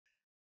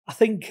I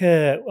think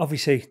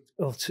obviously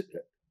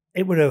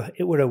it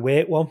were a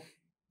weight one.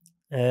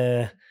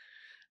 Have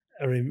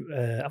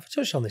I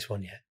touched on this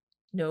one yet?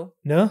 No.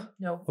 No?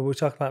 No. Or we were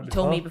talking about it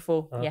before? Told me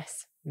before, Oh.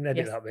 yes. Edit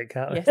yes. that bit,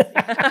 can't we?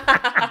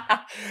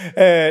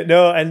 Yes.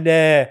 No, and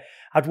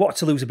I'd wanted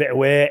to lose a bit of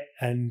weight,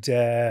 and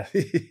I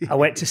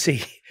went to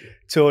see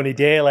Tony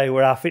Daly, who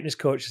were our fitness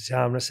coach at the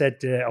time, and I said,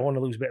 I want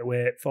to lose a bit of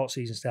weight before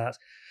season starts.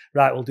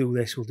 Right, we'll do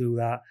this, we'll do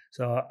that.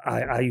 So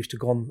I used to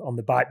go on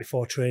the bike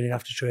before training,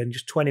 after training,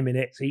 just 20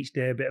 minutes each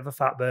day, a bit of a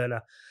fat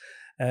burner.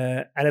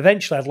 And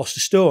eventually I'd lost a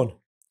stone,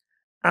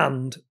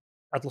 and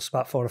I'd lost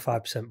about 4 or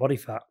 5% body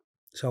fat.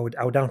 So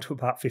I was down to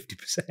about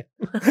 50%.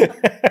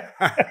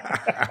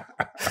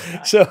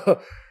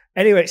 So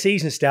anyway,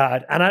 season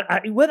started,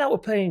 and when I was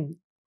playing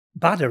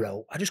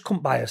Badderell, I just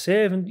couldn't buy a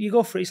save. And you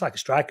go for it, it's like a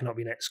striker not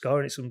being able to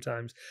score it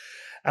sometimes.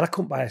 And I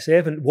couldn't buy a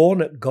save. And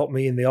Warnock got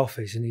me in the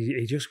office, and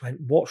he just went,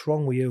 "What's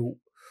wrong with you?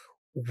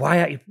 Why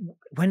are you,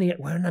 when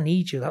I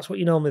need you? That's what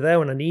you normally there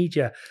when I need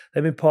you.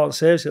 Them important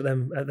saves at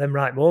them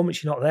right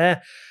moments, you're not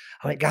there."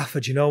 I went,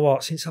 "Gaffer, do you know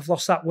what? Since I've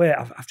lost that weight,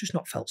 I've just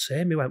not felt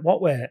same." He went,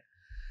 "What weight?"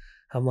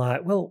 I'm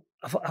like, "Well,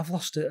 I've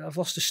lost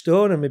a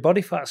stone, and my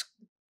body fat's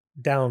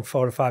down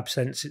 4 or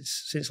 5%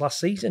 since last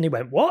season." He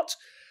went, "What?"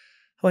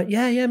 I went,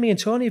 yeah, me and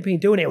Tony have been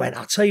doing it. He went,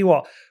 "I'll tell you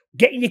what,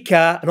 get in your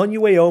car and on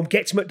your way home,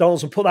 get to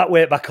McDonald's and put that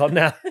weight back on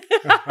now."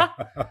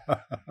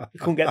 You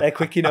couldn't get there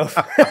quick enough.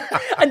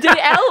 And did it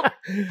help?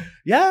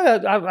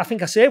 Yeah, I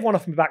think I saved one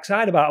off my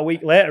backside about a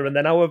week later, and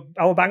then I were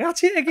bang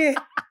at it again.